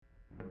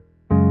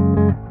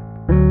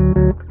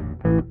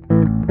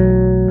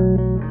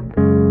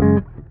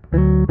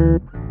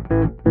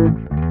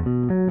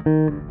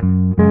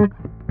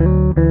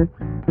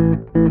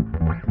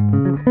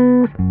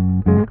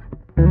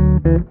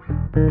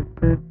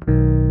Hey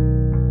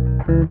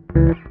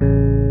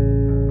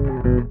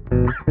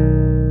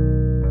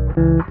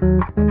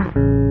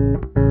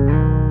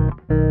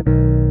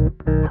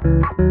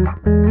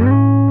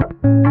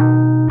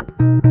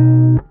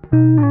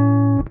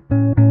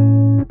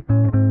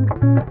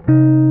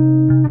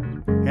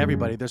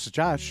everybody, this is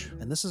Josh,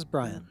 And this is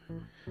Brian.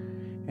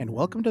 and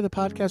welcome to the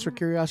podcast for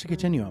Curiosity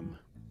Continuum.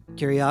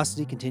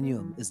 Curiosity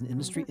Continuum is an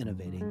industry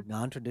innovating,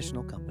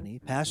 non-traditional company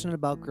passionate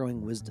about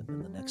growing wisdom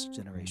in the next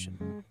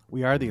generation.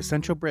 We are the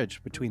essential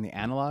bridge between the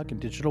analog and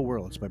digital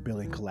worlds by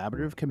building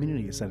collaborative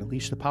communities that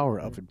unleash the power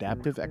of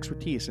adaptive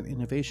expertise and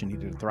innovation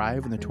needed to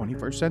thrive in the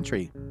 21st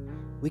century.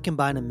 We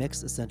combine and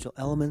mix essential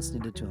elements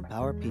needed to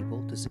empower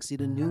people to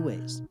succeed in new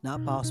ways,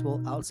 not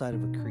possible outside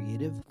of a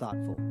creative,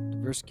 thoughtful,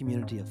 diverse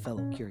community of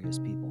fellow curious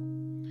people.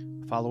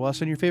 Follow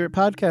us on your favorite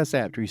podcast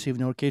app to receive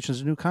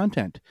notifications of new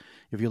content.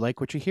 If you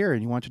like what you hear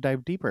and you want to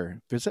dive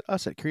deeper, visit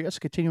us at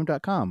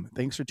curiositycontinuum.com.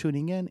 Thanks for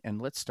tuning in,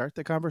 and let's start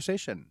the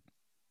conversation.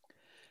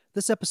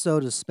 This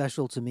episode is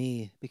special to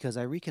me because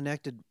I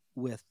reconnected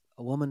with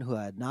a woman who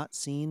I had not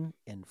seen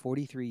in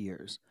 43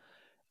 years.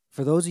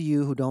 For those of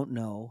you who don't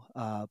know,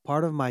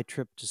 part of my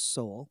trip to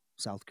Seoul,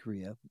 South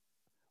Korea,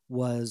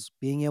 was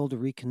being able to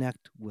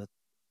reconnect with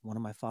one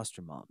of my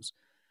foster moms.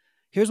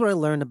 Here's what I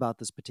learned about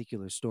this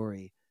particular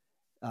story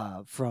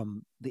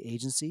from the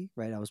agency.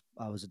 Right,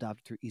 I was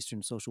adopted through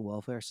Eastern Social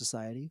Welfare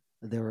Society.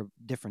 There were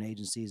different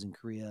agencies in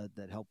Korea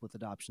that help with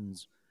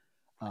adoptions.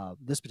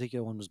 This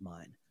particular one was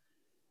mine.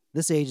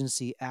 This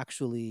agency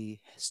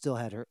actually still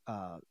had her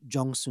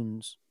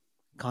Jeongsoon's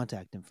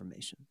contact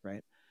information,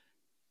 right?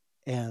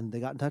 And they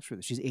got in touch with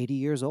her. She's 80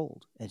 years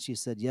old, and she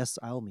said, "Yes,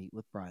 I'll meet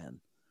with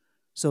Brian."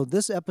 So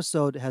this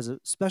episode has a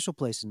special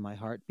place in my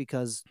heart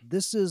because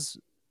this is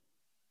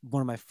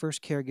one of my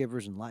first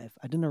caregivers in life.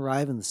 I didn't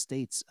arrive in the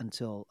States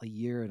until a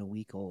year and a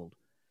week old.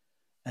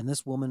 And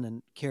this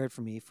woman cared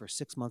for me for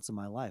 6 months of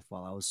my life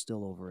while I was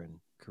still over in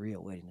Korea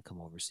waiting to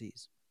come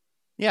overseas.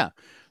 Yeah.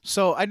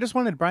 So I just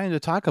wanted Brian to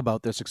talk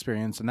about this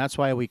experience, and that's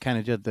why we kind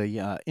of did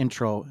the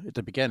intro at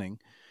the beginning,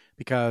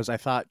 because I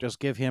thought just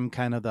give him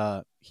kind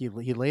of he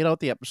laid out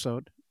the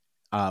episode,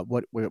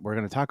 what we're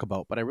going to talk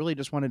about, but I really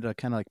just wanted to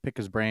kind of like pick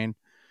his brain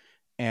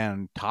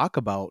and talk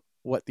about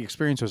what the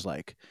experience was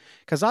like,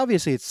 because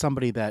obviously it's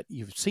somebody that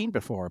you've seen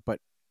before, but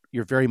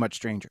you're very much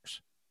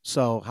strangers.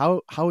 So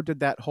how did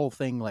that whole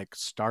thing like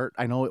start?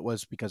 I know it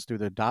was because through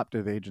the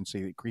adoptive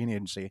agency, the Green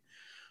Agency,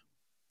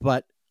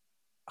 but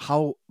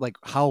how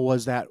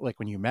was that like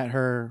when you met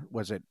her?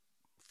 Was it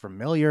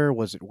familiar?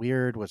 Was it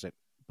weird? Was it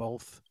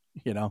both?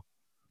 You know?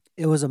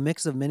 It was a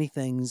mix of many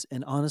things.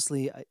 And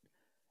honestly,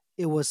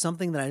 it was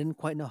something that I didn't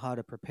quite know how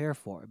to prepare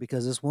for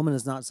because this woman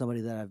is not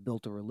somebody that I've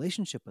built a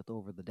relationship with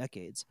over the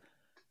decades,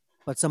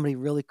 but somebody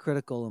really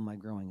critical in my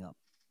growing up,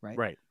 right?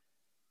 Right.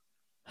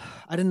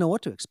 I didn't know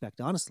what to expect,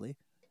 honestly.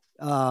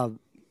 Uh,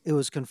 it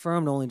was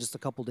confirmed only just a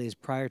couple days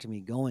prior to me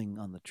going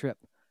on the trip.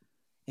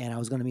 And I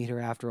was going to meet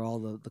her after all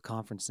the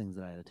conference things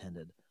that I had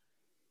attended.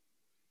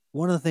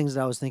 One of the things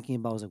that I was thinking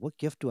about was like, what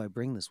gift do I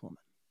bring this woman?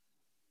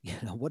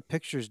 What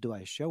pictures do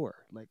I show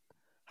her? Like,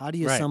 how do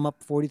you Right. sum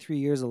up 43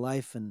 years of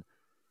life and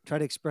try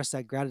to express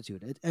that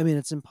gratitude? I mean,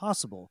 it's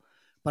impossible,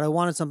 but I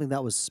wanted something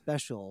that was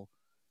special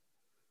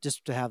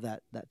just to have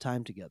that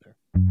time together.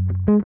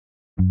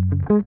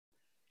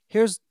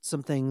 Here's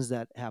some things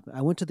that happened.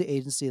 I went to the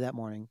agency that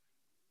morning.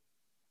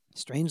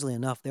 Strangely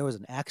enough, there was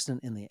an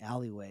accident in the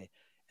alleyway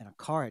and a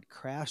car had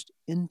crashed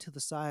into the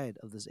side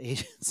of this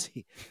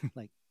agency.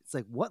 It's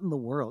like, what in the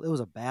world? It was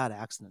a bad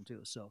accident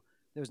too. So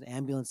there was an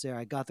ambulance there.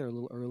 I got there a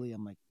little early.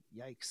 I'm like,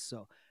 yikes.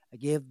 So I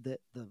gave the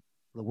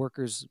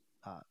workers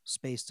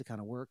space to kind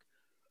of work.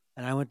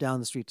 And I went down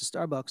the street to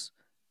Starbucks.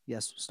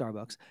 Yes,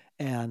 Starbucks,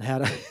 and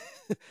had a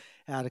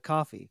had a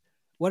coffee.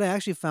 What I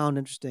actually found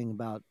interesting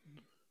about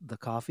the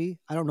coffee,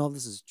 I don't know if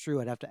this is true.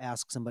 I'd have to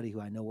ask somebody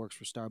who I know works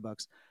for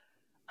Starbucks.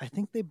 I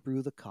think they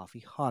brew the coffee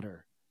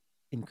hotter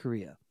in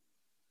Korea.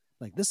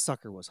 Like this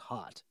sucker was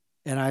hot,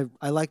 and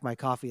I like my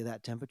coffee at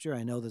that temperature.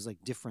 I know there's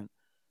like different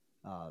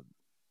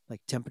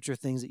like temperature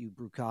things that you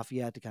brew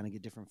coffee at to kind of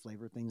get different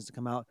flavor things to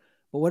come out.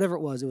 But whatever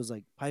it was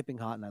like piping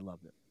hot, and I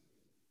loved it.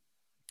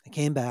 I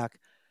came back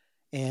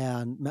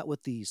and met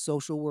with the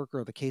social worker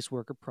or the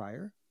caseworker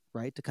prior,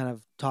 right, to kind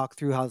of talk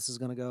through how this is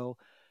going to go.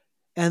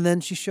 And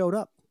then she showed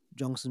up.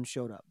 Jeongsoon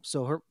showed up.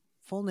 So her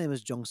full name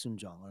is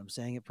Jeongsoon Jung, and I'm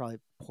saying it probably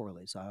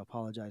poorly, so I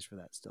apologize for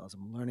that still as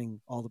I'm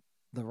learning all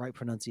the right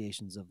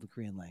pronunciations of the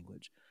Korean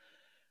language.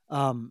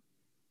 Um,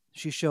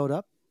 she showed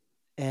up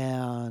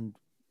and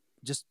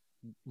just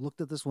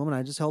looked at this woman.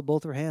 I just held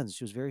both her hands.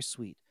 She was very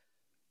sweet,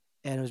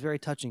 and it was very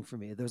touching for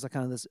me. There was like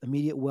kind of this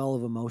immediate well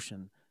of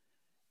emotion,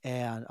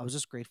 and I was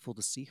just grateful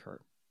to see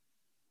her.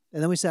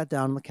 And then we sat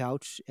down on the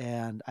couch,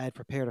 and I had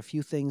prepared a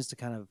few things to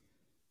kind of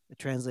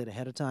translate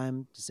ahead of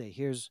time to say,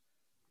 here's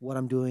what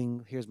I'm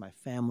doing, here's my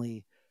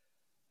family,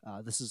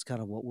 this is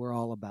kind of what we're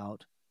all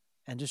about,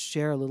 and just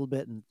share a little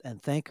bit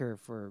and thank her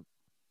for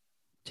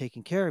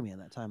taking care of me in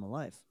that time of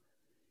life.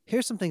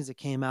 Here's some things that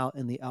came out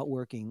in the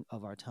outworking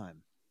of our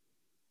time.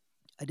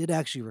 I did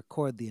actually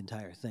record the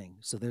entire thing,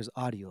 so there's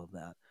audio of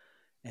that.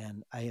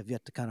 and I have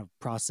yet to kind of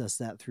process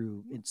that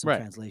through in some Right.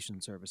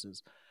 translation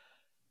services.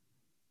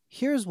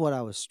 Here's what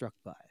I was struck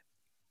by.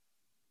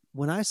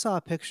 When I saw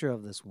a picture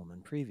of this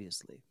woman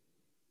previously,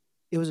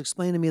 it was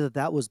explained to me that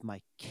that was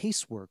my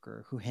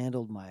caseworker who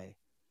handled my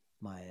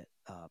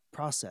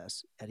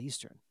process at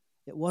Eastern.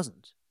 It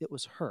wasn't. It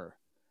was her.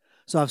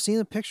 So I've seen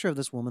a picture of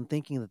this woman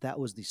thinking that that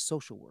was the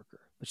social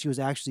worker, but she was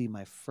actually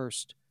my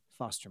first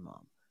foster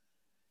mom.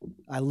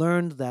 I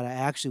learned that I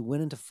actually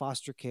went into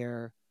foster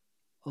care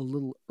a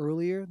little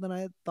earlier than I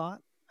had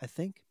thought, I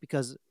think,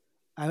 because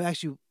I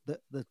actually,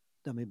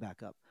 let me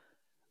back up.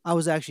 I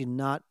was actually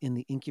not in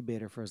the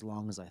incubator for as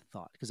long as I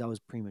thought because I was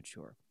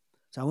premature.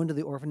 So I went to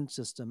the orphanage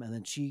system and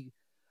then she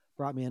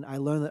brought me in. I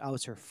learned that I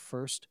was her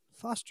first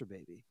foster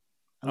baby.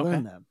 I Okay.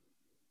 learned that.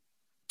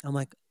 I'm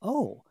like,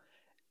 oh,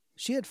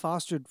 she had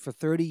fostered for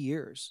 30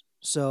 years.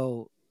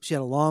 So she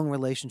had a long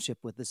relationship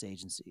with this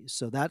agency.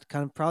 So that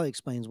kind of probably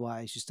explains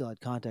why she still had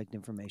contact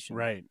information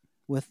Right.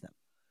 with them.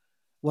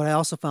 What I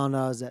also found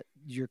out is that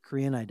your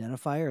Korean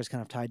identifier is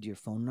kind of tied to your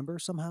phone number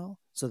somehow.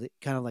 So that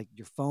kind of like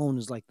your phone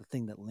is like the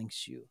thing that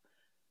links you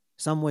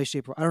some way,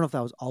 shape, or I don't know if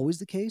that was always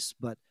the case,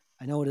 but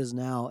I know it is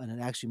now, and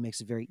it actually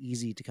makes it very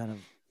easy to kind of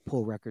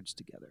pull records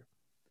together.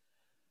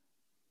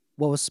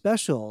 What was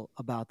special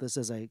about this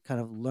as I kind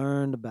of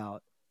learned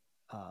about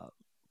uh,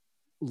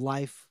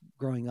 life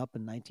growing up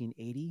in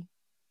 1980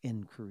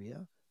 in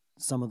Korea,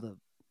 some of the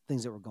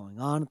things that were going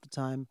on at the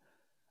time,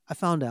 I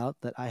found out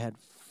that I had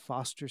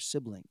foster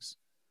siblings.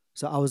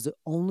 So I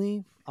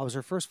was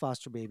her first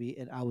foster baby,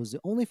 and I was the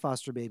only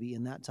foster baby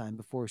in that time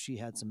before she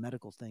had some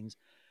medical things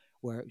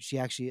where she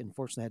actually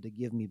unfortunately had to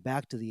give me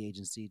back to the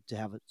agency to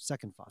have a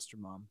second foster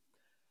mom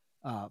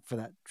for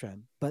that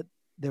trend. But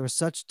there was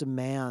such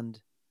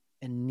demand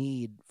and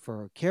need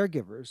for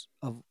caregivers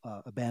of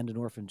abandoned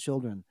orphan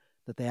children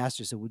that they asked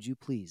her, "So would you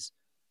please,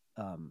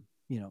 um,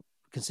 you know,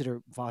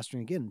 consider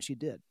fostering again?" And she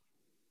did.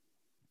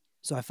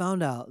 So I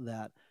found out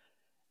that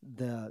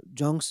the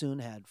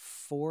Jeongsoon had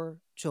four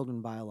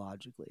children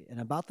biologically, and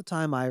about the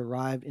time I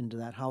arrived into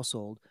that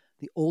household,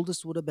 the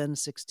oldest would have been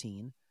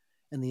 16,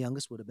 and the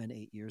youngest would have been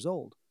 8 years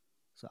old.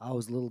 So I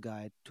was a little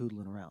guy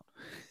tootling around.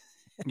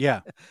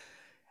 Yeah.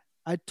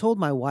 I told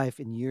my wife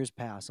in years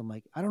past, I'm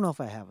like, I don't know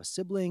if I have a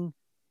sibling.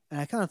 And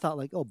I kind of thought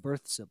like, oh,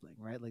 birth sibling,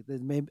 right? Like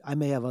I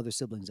may have other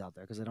siblings out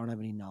there because I don't have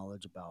any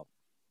knowledge about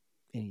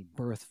any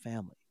birth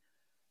family.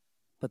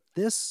 But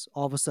this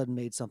all of a sudden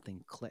made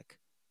something click.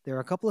 There are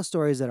a couple of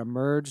stories that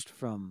emerged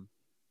from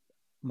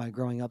my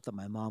growing up that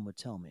my mom would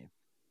tell me.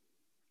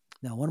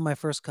 Now, one of my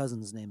first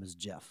cousins' name is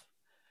Jeff.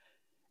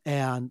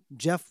 And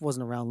Jeff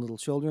wasn't around little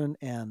children.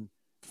 And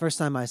the first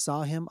time I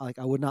saw him, like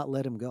I would not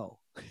let him go.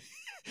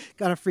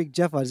 Kind of freaked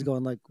Jeff. I was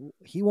going like,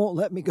 he won't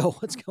let me go.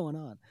 What's going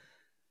on?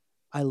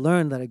 I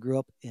learned that I grew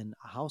up in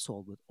a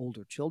household with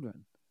older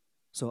children.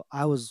 So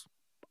I was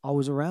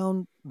always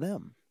around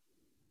them.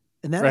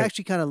 And that Right.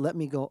 actually kind of let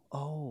me go,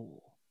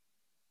 oh,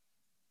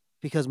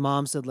 because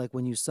mom said, like,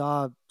 when you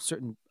saw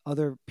certain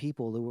other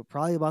people that were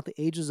probably about the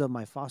ages of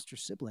my foster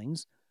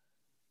siblings,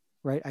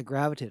 right? I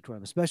gravitated toward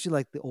them, especially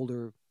like the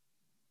older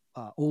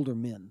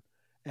men.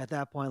 At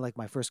that point, like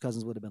my first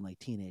cousins would have been like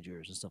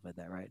teenagers and stuff like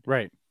that, right?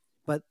 Right.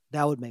 But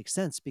that would make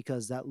sense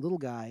because that little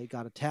guy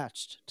got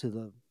attached to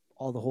the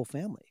whole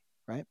family,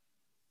 right?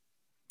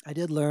 I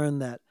did learn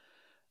that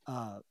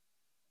uh,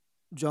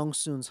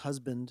 Jeongsoon's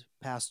husband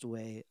passed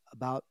away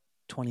about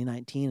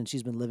 2019, and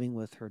she's been living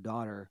with her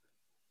daughter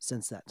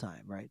since that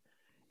time, right?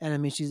 And I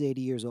mean, she's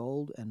 80 years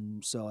old,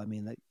 and so I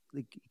mean,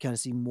 you kind of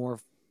see more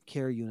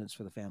care units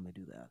for the family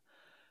do that.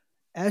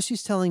 As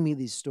she's telling me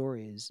these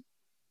stories,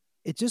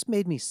 it just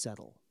made me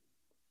settle.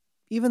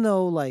 Even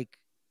though, like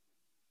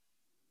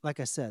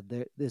I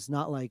said, it's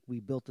not like we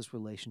built this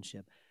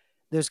relationship.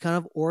 There's kind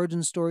of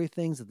origin story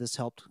things that this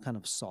helped kind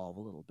of solve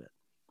a little bit.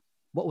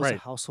 What was the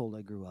Right. household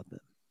I grew up in?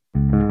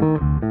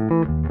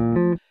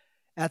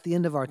 At the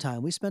end of our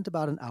time, we spent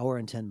about an hour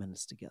and 10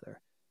 minutes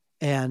together.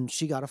 And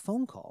she got a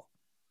phone call,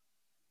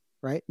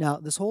 right? Now,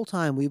 this whole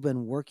time, we've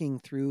been working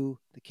through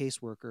the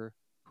caseworker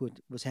who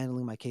was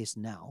handling my case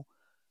now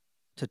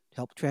to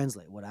help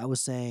translate what I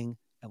was saying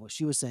and what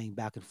she was saying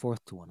back and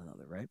forth to one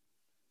another, right?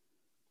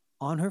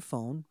 On her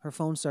phone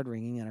started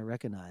ringing, and I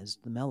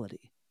recognized the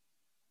melody.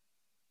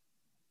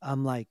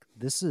 I'm like,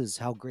 this is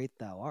How Great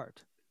Thou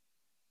Art,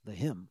 the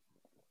hymn,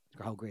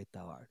 How Great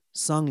Thou Art,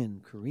 sung in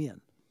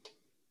Korean.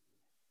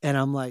 And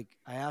I'm like,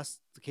 I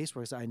asked the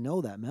caseworker, I said, I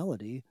know that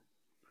melody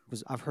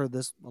because I've heard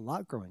this a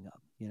lot growing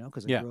up,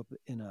 because I Yeah. grew up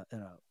in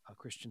a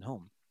Christian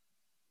home.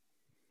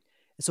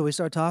 And so we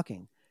started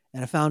talking,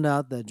 and I found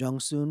out that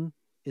Jeongsoon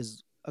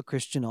is a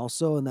Christian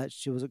also, and that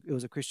it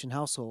was a Christian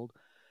household.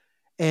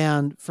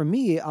 And for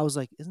me, I was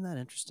like, isn't that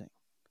interesting?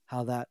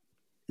 How that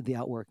the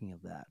outworking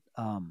of that,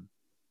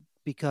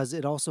 because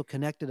it also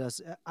connected us.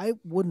 I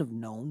wouldn't have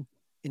known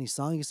any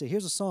song. You say,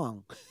 here's a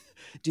song.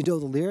 Do you know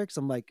the lyrics?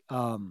 I'm like,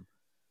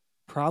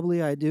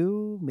 probably I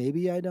do,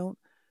 maybe I don't.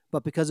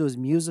 But because it was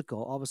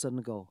musical, all of a sudden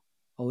I go,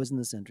 oh, isn't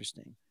this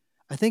interesting?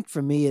 I think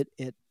for me,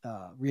 it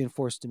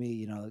reinforced to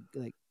me,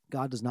 like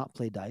God does not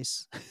play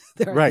dice.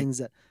 There are Right. things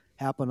that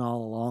happen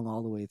all along,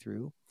 all the way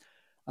through.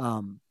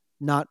 Um,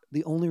 Not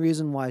the only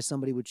reason why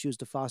somebody would choose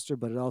to foster,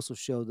 but it also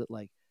showed that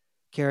like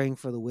caring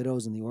for the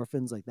widows and the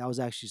orphans, like that was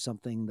actually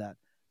something that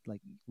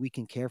like we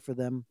can care for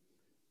them.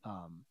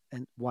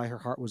 And why her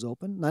heart was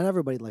open. Not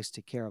everybody likes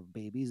to take care of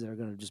babies that are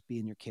going to just be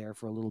in your care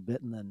for a little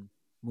bit and then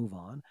move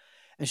on.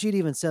 And she'd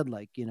even said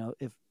like,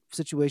 if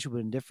situation would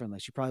have been different,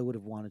 like she probably would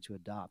have wanted to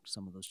adopt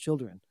some of those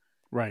children.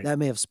 Right. That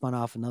may have spun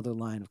off another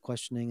line of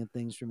questioning and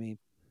things for me.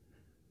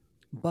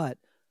 But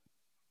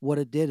what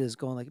it did is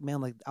going like,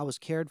 man, like I was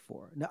cared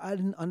for. Now I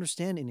didn't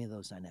understand any of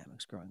those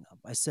dynamics growing up.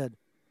 I said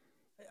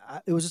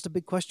it was just a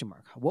big question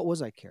mark. What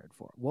was I cared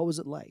for? What was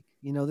it like?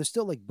 There's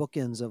still like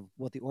bookends of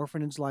what the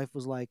orphanage life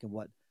was like and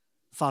what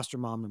foster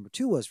mom number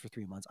two was for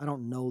 3 months. I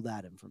don't know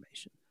that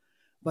information,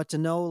 but to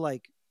know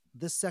like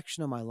this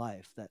section of my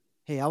life that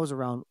hey,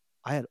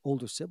 I had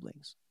older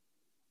siblings,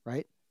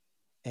 right,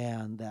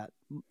 and that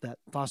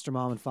foster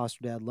mom and foster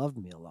dad loved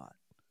me a lot.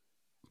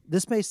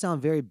 This may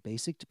sound very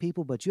basic to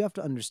people, but you have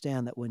to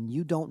understand that when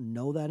you don't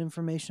know that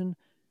information,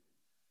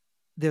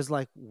 there's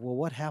like, well,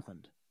 what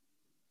happened?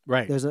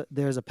 Right.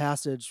 There's a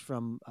passage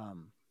from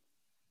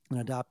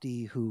an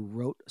adoptee who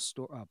wrote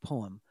a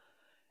poem,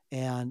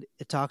 and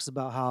it talks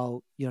about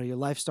how your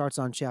life starts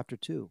on chapter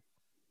two.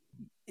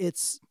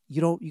 It's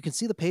you can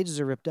see the pages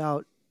are ripped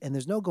out, and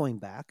there's no going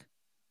back.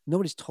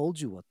 Nobody's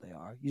told you what they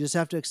are. You just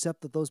have to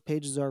accept that those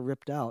pages are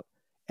ripped out,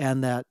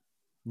 and that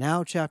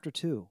now chapter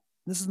two.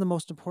 This is the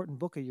most important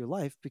book of your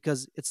life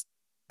because it's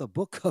the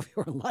book of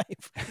your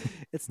life.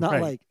 It's not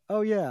Right. like,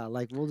 oh yeah,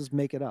 like we'll just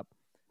make it up.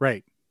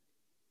 Right.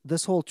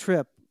 This whole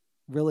trip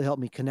really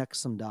helped me connect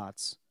some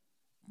dots.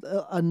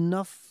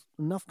 Enough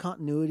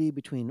continuity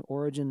between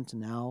origin to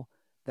now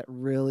that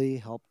really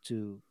helped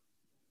to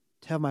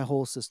have my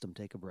whole system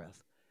take a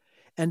breath.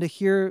 And to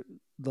hear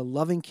the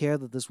loving care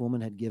that this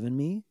woman had given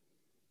me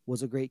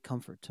was a great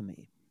comfort to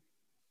me.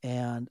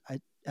 And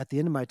at the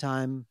end of my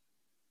time,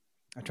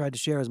 I tried to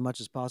share as much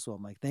as possible.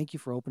 I'm like, thank you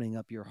for opening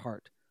up your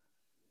heart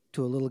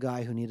to a little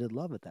guy who needed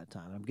love at that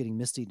time. I'm getting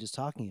misty just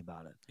talking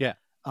about it. Yeah.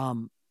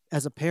 Um,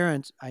 as a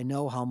parent, I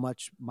know how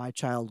much my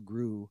child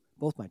grew,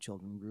 both my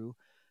children grew,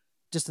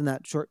 just in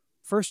that short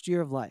first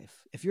year of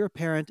life. If you're a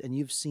parent and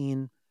you've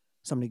seen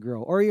somebody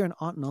grow, or you're an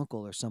aunt and uncle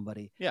or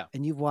somebody, Yeah.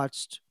 and you've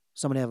watched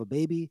somebody have a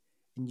baby,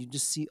 and you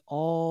just see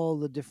all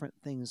the different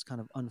things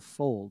kind of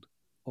unfold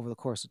over the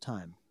course of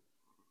time,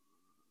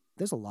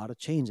 there's a lot of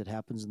change that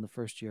happens in the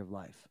first year of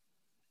life.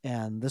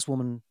 And this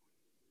woman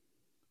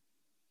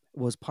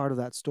was part of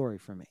that story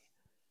for me.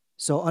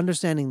 So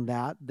understanding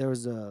that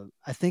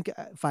I think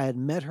if I had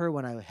met her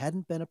when I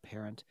hadn't been a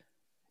parent,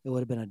 it would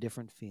have been a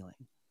different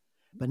feeling.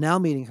 But now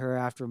meeting her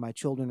after my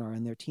children are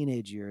in their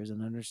teenage years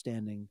and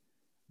understanding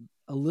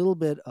a little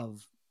bit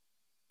of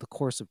the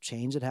course of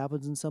change that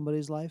happens in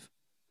somebody's life,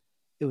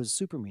 it was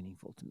super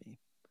meaningful to me.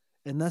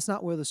 And that's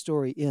not where the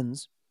story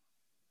ends.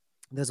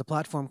 There's a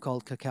platform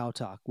called Kakao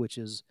Talk, which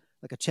is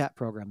like a chat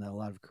program that a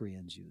lot of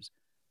Koreans use.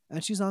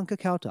 And she's on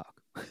Kakao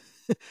Talk.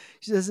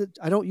 She says,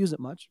 I don't use it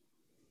much,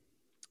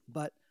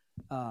 but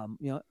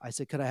I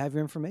said, could I have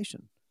your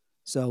information?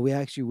 So we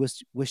actually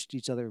wished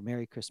each other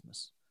Merry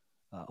Christmas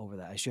over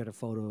that. I shared a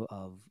photo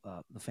of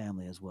the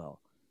family as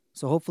well.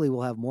 So hopefully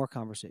we'll have more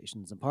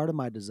conversations. And part of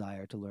my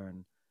desire to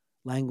learn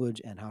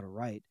language and how to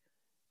write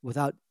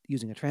without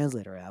using a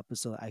translator app is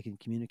so that I can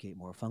communicate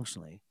more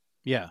functionally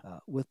Yeah.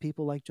 with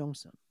people like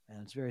Jeongsoon.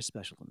 And it's very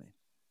special to me.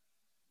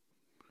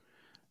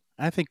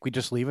 I think we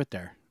just leave it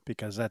there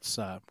because that's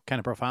kind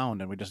of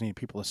profound and we just need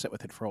people to sit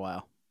with it for a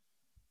while.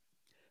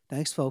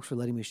 Thanks, folks, for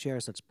letting me share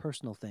such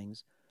personal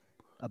things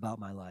about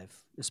my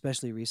life,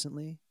 especially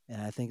recently.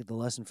 And I think the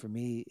lesson for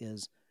me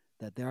is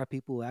that there are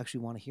people who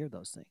actually want to hear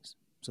those things.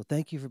 So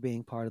thank you for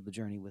being part of the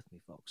journey with me,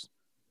 folks.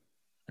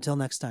 Until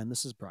next time,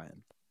 this is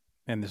Brian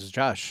And this is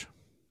Josh.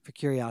 for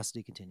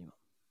Curiosity Continuum.